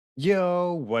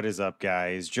Yo, what is up,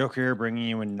 guys? Joker here bringing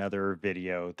you another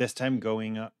video, this time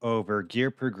going over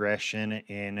gear progression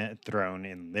in Throne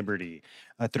and Liberty.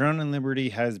 Throne and Liberty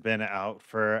has been out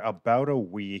for about a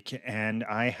week, and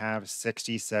I have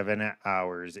 67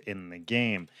 hours in the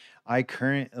game. I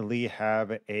currently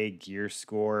have a gear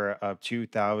score of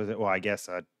 2,000, well, I guess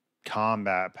a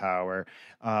combat power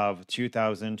of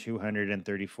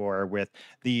 2,234 with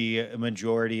the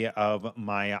majority of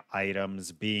my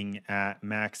items being at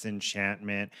max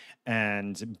enchantment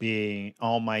and being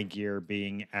all my gear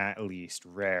being at least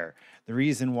rare. The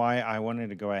reason why I wanted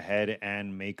to go ahead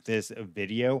and make this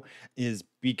video is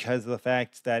because of the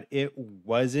fact that it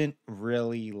wasn't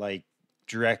really like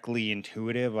directly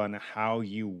intuitive on how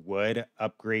you would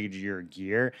upgrade your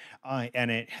gear, and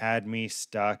it had me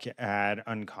stuck at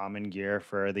uncommon gear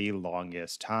for the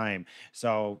longest time.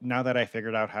 So now that I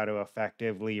figured out how to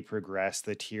effectively progress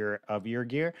the tier of your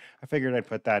gear, I figured I'd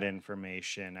put that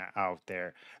information out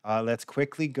there. Let's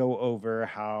quickly go over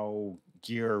how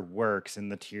gear works in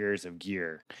the tiers of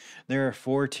gear. There are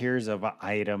four tiers of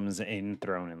items in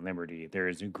Throne and Liberty.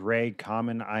 There's gray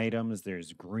common items,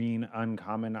 there's green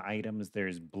uncommon items,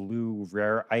 there's blue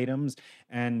rare items,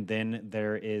 and then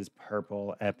there is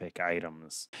purple epic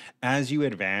items. As you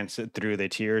advance through the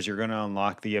tiers, you're going to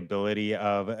unlock the ability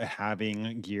of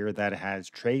having gear that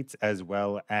has traits as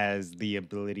well as the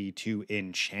ability to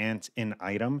enchant an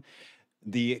item.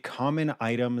 The common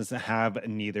items have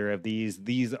neither of these.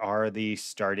 These are the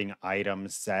starting item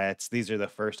sets. These are the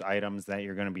first items that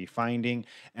you're going to be finding,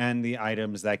 and the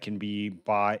items that can be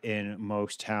bought in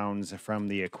most towns from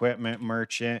the equipment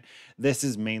merchant. This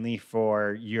is mainly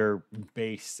for your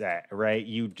base set, right?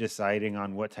 You deciding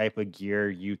on what type of gear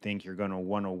you think you're going to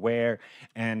want to wear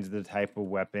and the type of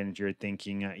weapons you're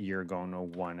thinking you're going to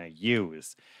want to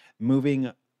use.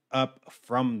 Moving up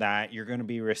from that, you're going to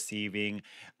be receiving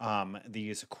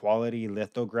these quality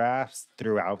lithographs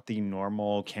throughout the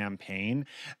normal campaign,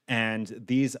 and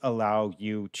these allow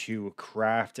you to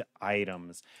craft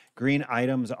items. Green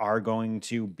items are going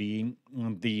to be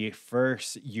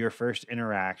your first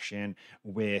interaction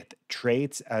with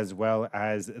traits as well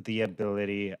as the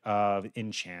ability of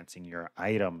enchanting your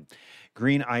item.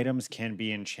 Green items can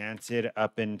be enchanted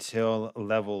up until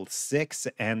level 6,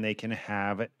 and they can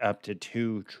have up to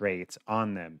 2 traits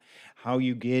on them. How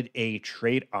you get a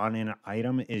trait on an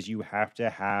item is you have to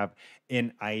have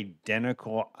an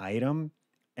identical item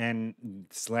and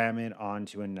slam it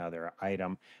onto another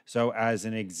item. So, as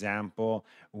an example,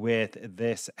 with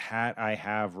this hat I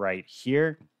have right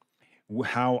here,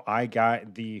 how I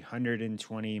got the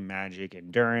 120 magic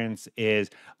endurance is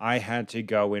I had to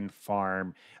go and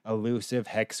farm elusive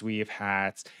hexweave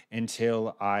hats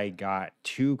until I got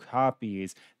 2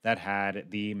 copies that had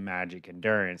the magic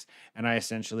endurance. And I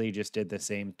essentially just did the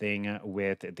same thing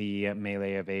with the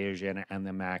melee evasion and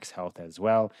the max health as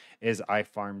well. Is I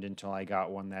farmed until I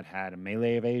got one that had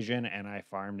melee evasion, and I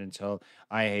farmed until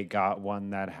I got one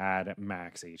that had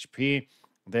max HP.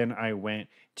 Then I went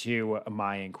to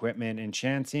my equipment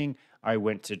enchanting. I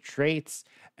went to traits,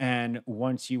 and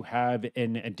once you have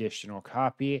an additional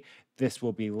copy, this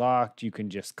will be locked. You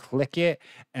can just click it,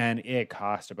 and it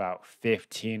costs about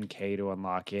 15K to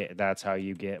unlock it. That's how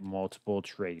you get multiple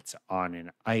traits on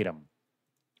an item.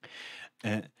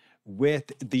 Uh,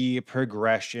 with the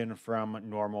progression from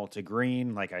normal to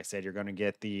green, like I said, you're going to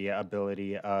get the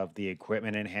ability of the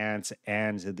equipment enhance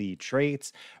and the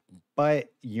traits,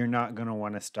 but you're not going to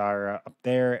want to start up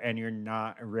there, and you're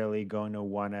not really going to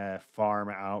want to farm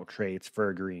out traits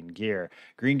for green gear.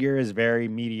 Green gear is very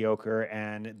mediocre,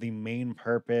 and the main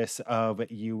purpose of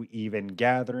you even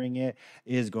gathering it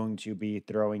is going to be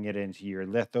throwing it into your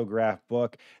lithograph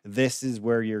book. This is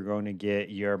where you're going to get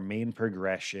your main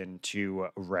progression to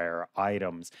rare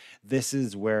items. This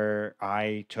is where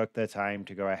I took the time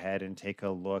to go ahead and take a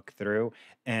look through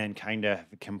and kind of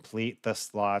complete the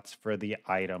slots for the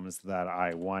items that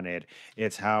I wanted.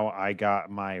 It's how I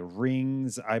got my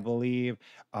rings, I believe.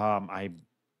 I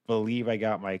believe I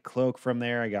got my cloak from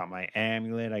there. I got my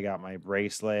amulet, I got my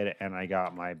bracelet, and I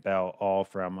got my belt all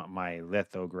from my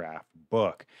lithograph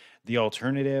book. The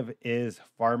alternative is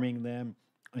farming them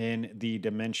in the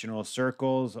dimensional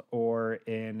circles or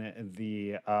in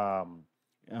the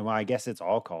well, I guess it's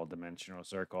all called Dimensional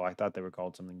Circle. I thought they were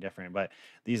called something different, but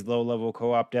these low level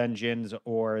co op dungeons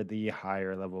or the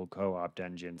higher level co op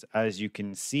dungeons. As you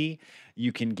can see,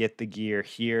 you can get the gear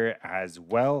here as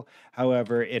well.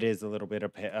 However, it is a little bit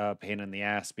of pain in the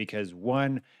ass because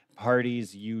one,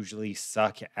 parties usually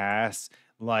suck ass.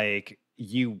 Like,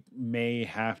 you may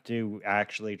have to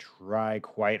actually try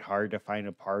quite hard to find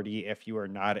a party if you are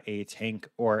not a tank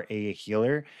or a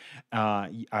healer.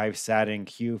 I've sat in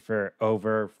queue for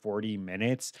over 40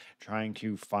 minutes trying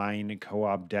to find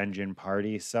co-op dungeon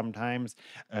parties sometimes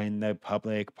in the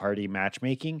public party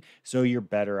matchmaking. So you're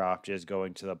better off just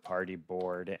going to the party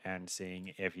board and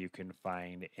seeing if you can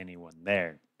find anyone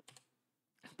there.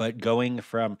 But going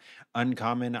from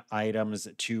uncommon items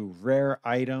to rare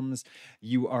items,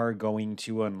 you are going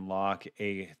to unlock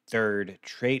a third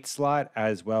trait slot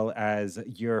as well as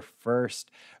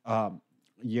um,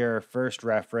 your first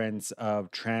reference of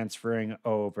transferring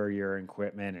over your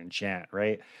equipment and chant,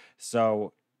 right?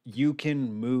 So you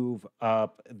can move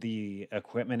up the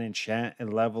equipment and chant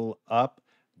and level up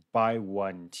by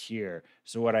one tier.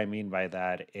 So what I mean by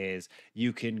that is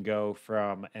you can go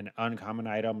from an uncommon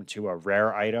item to a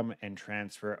rare item and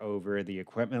transfer over the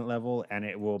equipment level, and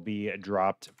it will be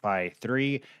dropped by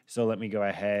three. So let me go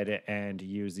ahead and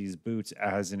use these boots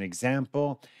as an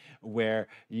example, where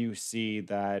you see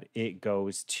that it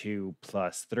goes to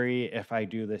 +3. If I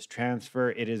do this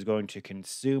transfer, it is going to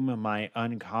consume my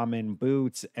uncommon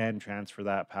boots and transfer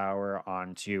that power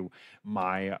onto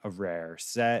my rare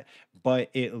set,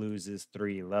 but it loses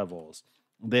 3 levels.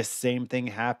 This same thing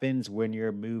happens when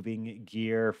you're moving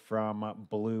gear from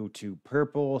blue to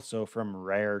purple. So from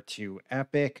rare to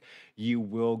epic, you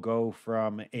will go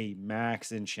from a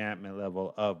max enchantment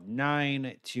level of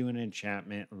 9 to an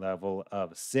enchantment level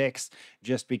of 6,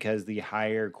 just because the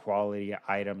higher quality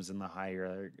items and the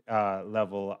higher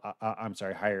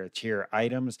higher tier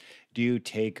items do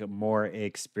take more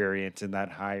experience in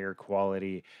that higher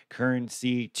quality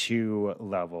currency to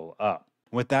level up.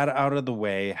 With that out of the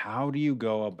way, how do you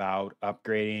go about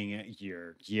upgrading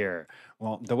your gear?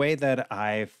 Well, the way that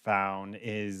I've found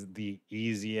is the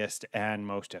easiest and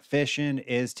most efficient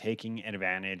is taking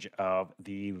advantage of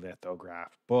the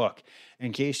lithograph book.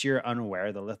 In case you're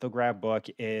unaware, the lithograph book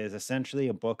is essentially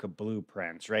a book of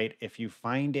blueprints, right? If you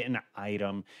find an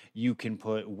item, you can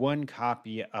put one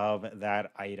copy of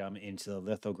that item into the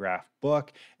lithograph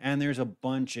book, and there's a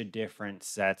bunch of different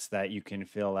sets that you can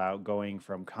fill out, going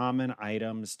from common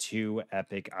items to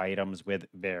epic items with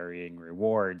varying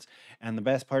rewards. And the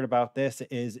best part about this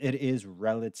is it is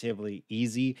relatively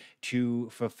easy to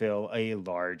fulfill a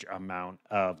large amount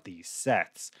of these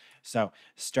sets. So,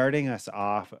 starting us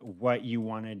off, what you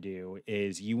want to do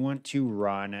is you want to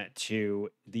run to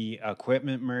the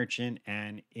equipment merchant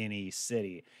and any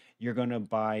city. You're going to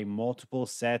buy multiple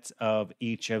sets of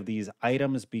each of these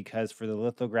items because for the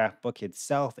lithograph book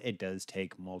itself, it does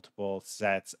take multiple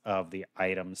sets of the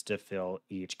items to fill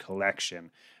each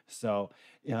collection. So,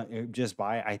 just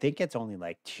buy, I think it's only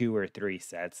like 2 or 3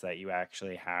 sets that you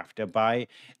actually have to buy.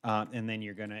 And then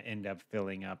you're going to end up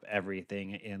filling up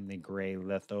everything in the gray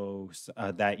lithos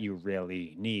that you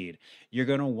really need. You're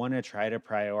going to want to try to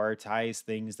prioritize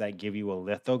things that give you a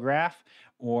lithograph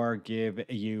or give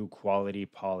you quality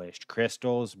polished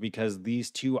crystals, because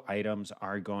these two items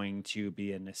are going to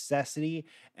be a necessity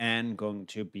and going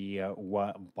to be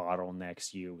what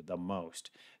bottlenecks you the most.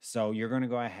 So you're going to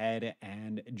go ahead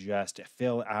and just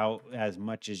fill out as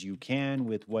much as you can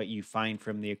with what you find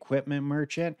from the equipment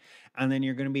merchant, and then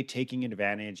you're going to be taking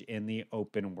advantage in the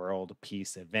open world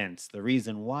peace events. The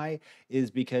reason why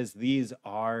is because these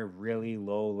are really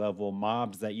low level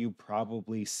mobs that you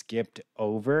probably skipped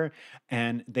over,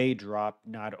 and they drop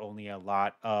not only a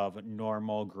lot of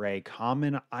normal gray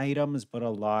common items, but a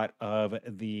lot of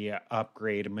the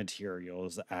upgrade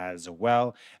materials as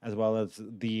well as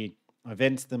the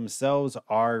events themselves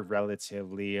are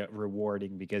relatively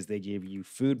rewarding because they give you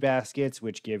food baskets,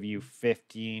 which give you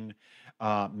 15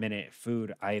 minute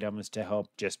food items to help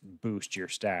just boost your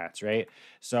stats, right?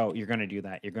 So you're going to do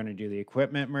that. You're going to do the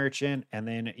equipment merchant, and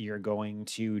then you're going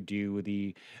to do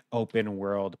the open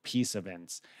world peace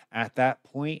events. At that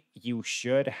point, you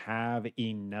should have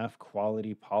enough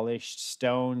quality polished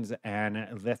stones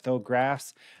and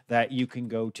lithographs that you can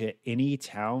go to any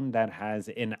town that has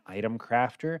an item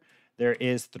crafter. There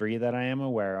is 3 that I am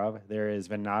aware of. There is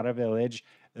Venata Village,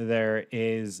 there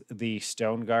is the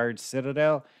Stone Guard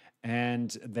Citadel,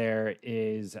 and there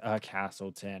is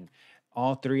Castleton.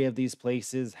 All 3 of these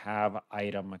places have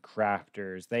item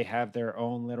crafters. They have their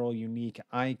own little unique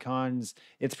icons.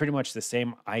 It's pretty much the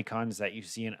same icons that you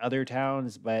see in other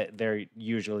towns, but they're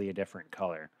usually a different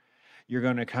color. You're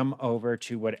going to come over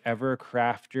to whatever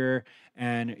crafter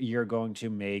and you're going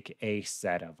to make a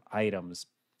set of items.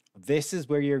 This is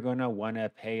where you're going to want to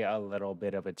pay a little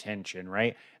bit of attention,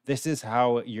 right? This is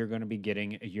how you're going to be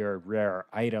getting your rare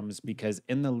items, because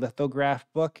in the lithograph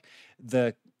book,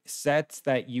 the sets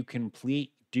that you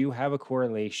complete do have a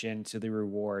correlation to the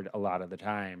reward a lot of the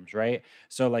times, right?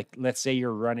 So, like, let's say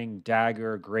you're running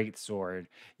dagger, greatsword,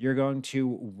 you're going to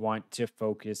want to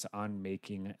focus on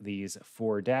making these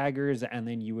 4 daggers, and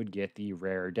then you would get the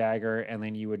rare dagger, and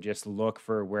then you would just look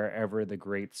for wherever the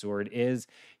greatsword is.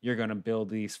 You're going to build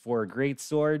these 4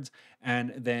 greatswords,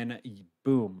 and then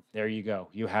boom, there you go.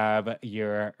 You have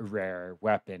your rare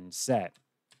weapon set.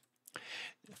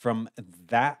 From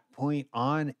that point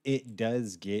on, it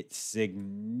does get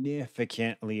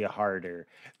significantly harder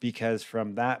because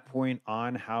from that point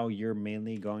on, how you're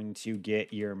mainly going to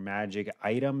get your magic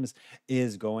items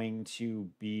is going to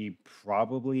be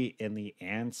probably in the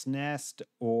ant's nest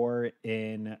or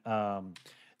in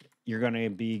you're going to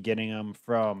be getting them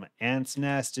from Ant's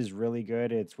Nest is really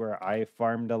good. It's where I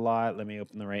farmed a lot. Let me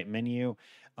open the right menu.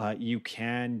 You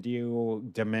can do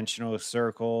dimensional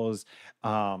circles.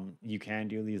 You can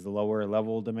do these lower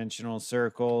level dimensional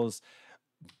circles,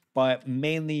 but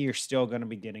mainly you're still going to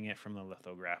be getting it from the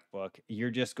lithograph book. You're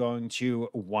just going to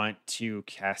want to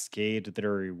cascade the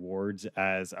rewards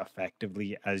as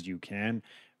effectively as you can.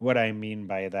 What I mean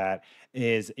by that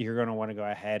is you're going to want to go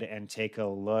ahead and take a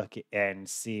look and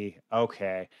see,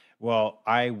 okay, well,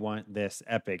 I want this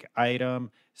epic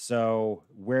item. So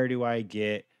where do I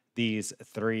get these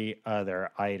 3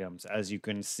 other items? As you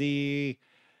can see,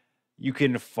 you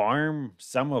can farm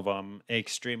some of them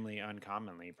extremely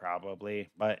uncommonly,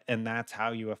 probably, but and that's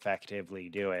how you effectively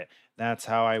do it. That's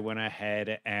how I went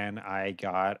ahead and I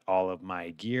got all of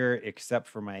my gear except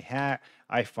for my hat.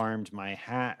 I farmed my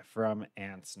hat from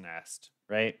Ant's Nest,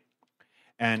 right?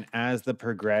 And as the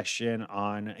progression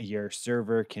on your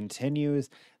server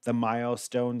continues, the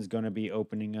milestone's going to be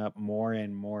opening up more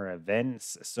and more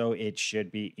events. So it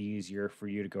should be easier for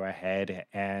you to go ahead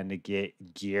and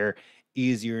get gear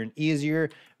easier and easier.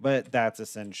 But that's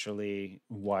essentially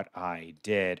what I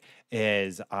did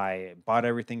is I bought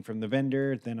everything from the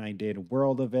vendor, then I did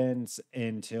world events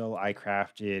until I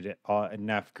crafted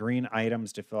enough green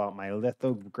items to fill out my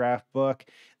lithograph book.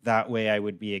 That way, I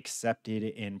would be accepted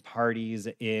in parties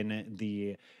in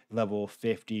the level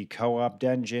 50 co op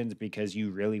dungeons because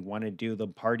you really want to do the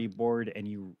party board and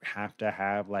you have to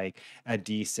have like a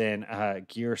decent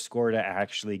gear score to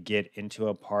actually get into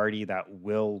a party that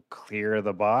will clear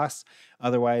the boss.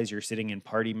 Otherwise, you're sitting in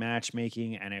party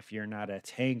matchmaking, and if you're not a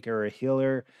tank or a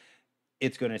healer,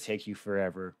 it's going to take you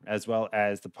forever, as well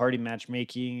as the party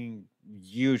matchmaking.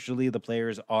 Usually, the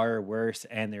players are worse,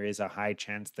 and there is a high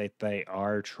chance that they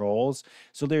are trolls.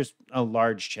 So, there's a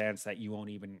large chance that you won't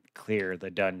even clear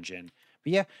the dungeon.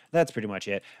 But yeah, that's pretty much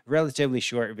it. Relatively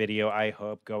short video, I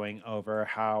hope, going over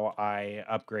how I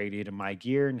upgraded my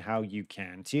gear and how you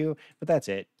can too. But that's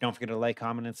it. Don't forget to like,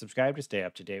 comment, and subscribe to stay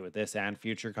up to date with this and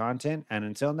future content. And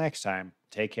until next time,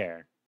 take care.